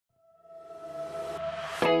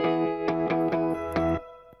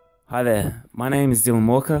Hi there, my name is Dylan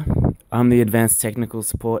Walker. I'm the Advanced Technical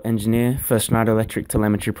Support Engineer for Schneider Electric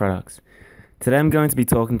Telemetry Products. Today I'm going to be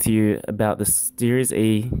talking to you about the Series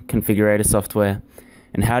E Configurator software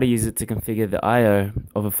and how to use it to configure the I/O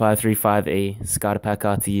of a 535E SCADA pack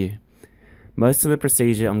RTU. Most of the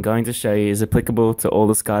procedure I'm going to show you is applicable to all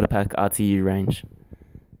the SCADA pack RTU range.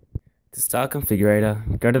 To start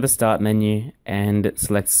Configurator, go to the Start menu and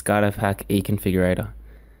select SCADA pack E Configurator.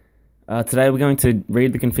 Today we're going to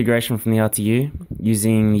read the configuration from the RTU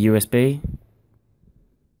using USB.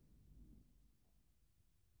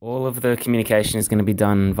 All of the communication is going to be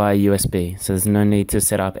done via USB, so there's no need to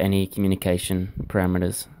set up any communication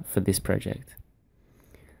parameters for this project.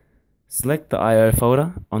 Select the I/O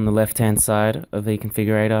folder on the left-hand side of the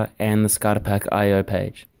configurator and the SCADA pack I/O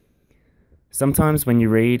page. Sometimes when you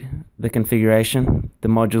read the configuration, the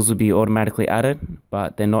modules will be automatically added,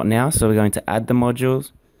 but they're not now, so we're going to add the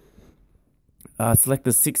modules. Select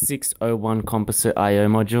the 6601 composite I/O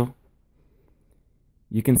module.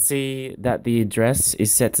 You can see that the address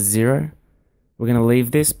is set to 0. We're going to leave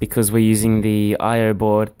this because we're using the I/O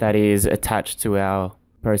board that is attached to our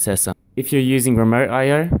processor. If you're using remote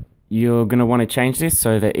I/O, you're going to want to change this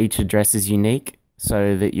so that each address is unique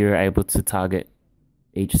so that you're able to target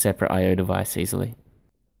each separate I/O device easily.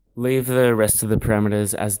 Leave the rest of the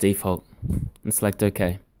parameters as default and select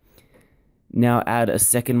OK. Now add a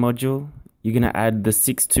second module. You're going to add the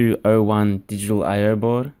 6201 digital I/O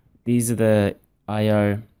board. These are the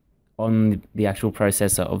I/O on the actual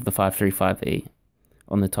processor of the 535E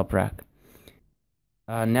on the top rack.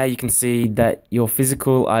 Now you can see that your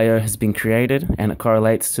physical I/O has been created and it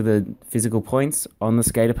correlates to the physical points on the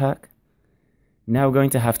SCADA pack. Now we're going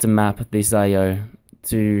to have to map this I/O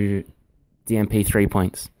to DMP3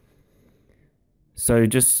 points. So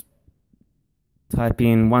just type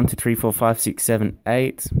in 1, 2, 3, 4, 5, 6, 7,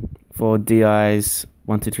 8 for DIs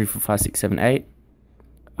 1, 2, 3, 4, 5, 6, 7, 8.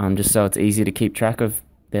 Just so it's easy to keep track of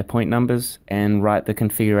their point numbers and write the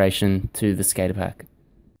configuration to the SCADA pack.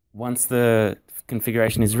 Once the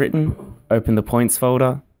configuration is written, open the points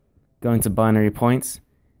folder, go into binary points,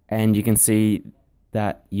 and you can see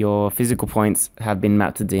that your physical points have been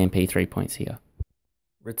mapped to DMP3 points here.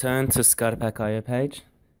 Return to SCADA pack I/O page,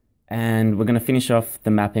 and we're going to finish off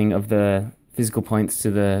the mapping of the physical points to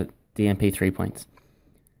the DMP3 points.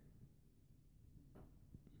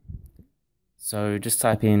 So just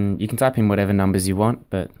type in, you can type in whatever numbers you want,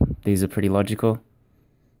 but these are pretty logical.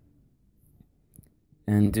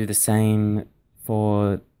 And do the same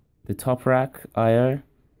for the top rack I/O,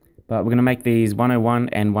 but we're going to make these 101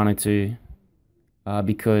 and 102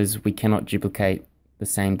 because we cannot duplicate the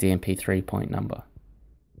same DMP3 point number.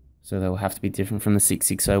 So they will have to be different from the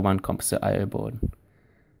 6601 composite I/O board.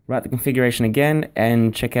 Write the configuration again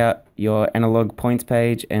and check out your analog points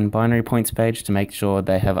page and binary points page to make sure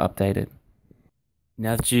they have updated.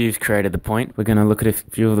 Now that you've created the point, we're going to look at a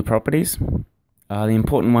few of the properties. The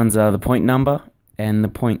important ones are the point number and the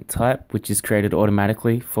point type, which is created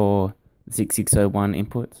automatically for 6601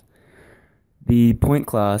 inputs. The point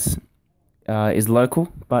class is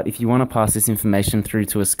local, but if you want to pass this information through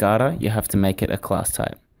to a SCADA, you have to make it a class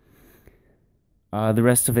type. The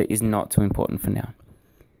rest of it is not too important for now.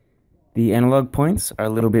 The analog points are a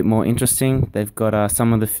little bit more interesting. They've got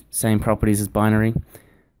some of the same properties as binary,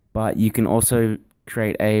 but you can also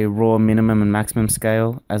create a raw minimum and maximum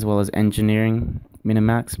scale, as well as engineering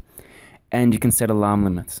min-max, and you can set alarm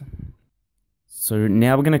limits. So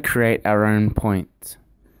now we're going to create our own point.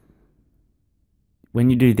 When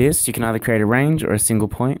you do this, you can either create a range or a single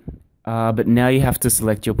point, but now you have to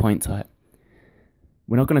select your point type.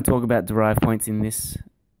 We're not going to talk about derived points in this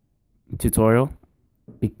tutorial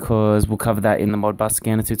because we'll cover that in the Modbus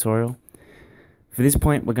scanner tutorial. For this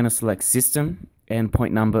point, we're going to select system and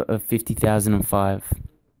point number of 50,005.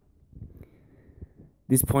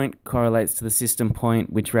 This point correlates to the system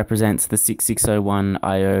point, which represents the 6601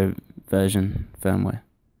 I/O version firmware.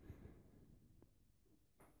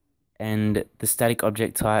 And the static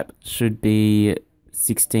object type should be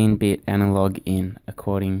 16-bit analog in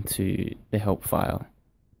according to the help file.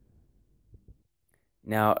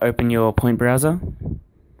 Now open your point browser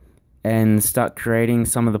and start creating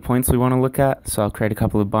some of the points we want to look at. So I'll create a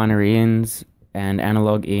couple of binary ins and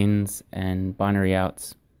analog ins and binary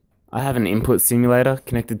outs. I have an input simulator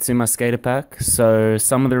connected to my SCADA pack, so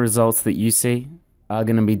some of the results that you see are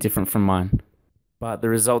going to be different from mine. But the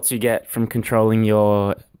results you get from controlling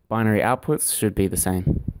your binary outputs should be the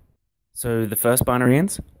same. So the first binary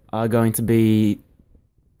ins are going to be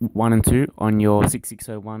 1 and 2 on your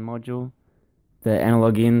 6601 module. The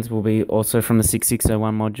analog ins will be also from the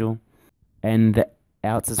 6601 module, and the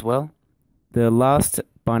outs as well. The last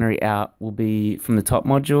binary out will be from the top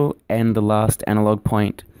module, and the last analog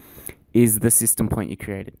point is the system point you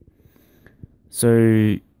created. So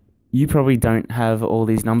you probably don't have all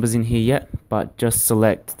these numbers in here yet, but just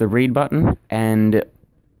select the read button and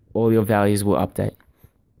all your values will update.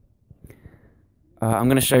 I'm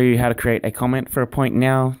going to show you how to create a comment for a point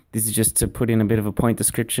now. This is just to put in a bit of a point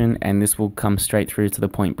description, and this will come straight through to the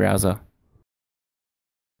point browser.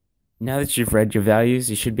 Now that you've read your values,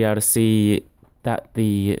 you should be able to see that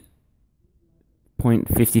the point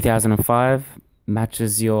 50,005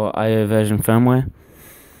 matches your IO version firmware.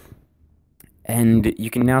 And you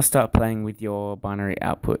can now start playing with your binary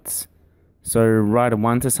outputs. So write a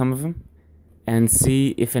 1 to some of them and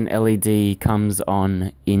see if an LED comes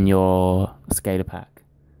on in your Schneider pack.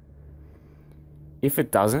 If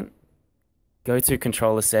it doesn't, go to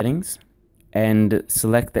controller settings and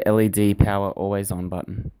select the LED power always on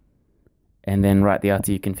button, and then write the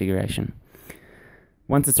RTU configuration.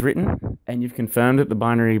 Once it's written and you've confirmed that the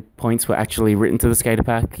binary points were actually written to the Schneider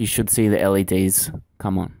pack, you should see the LEDs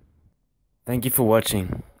come on. Thank you for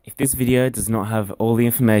watching. If this video does not have all the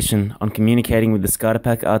information on communicating with the Schneider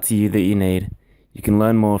pack RTU that you need, you can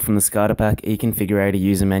learn more from the Schneider pack eConfigurator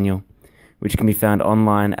user manual, which can be found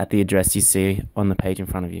online at the address you see on the page in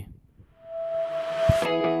front of you.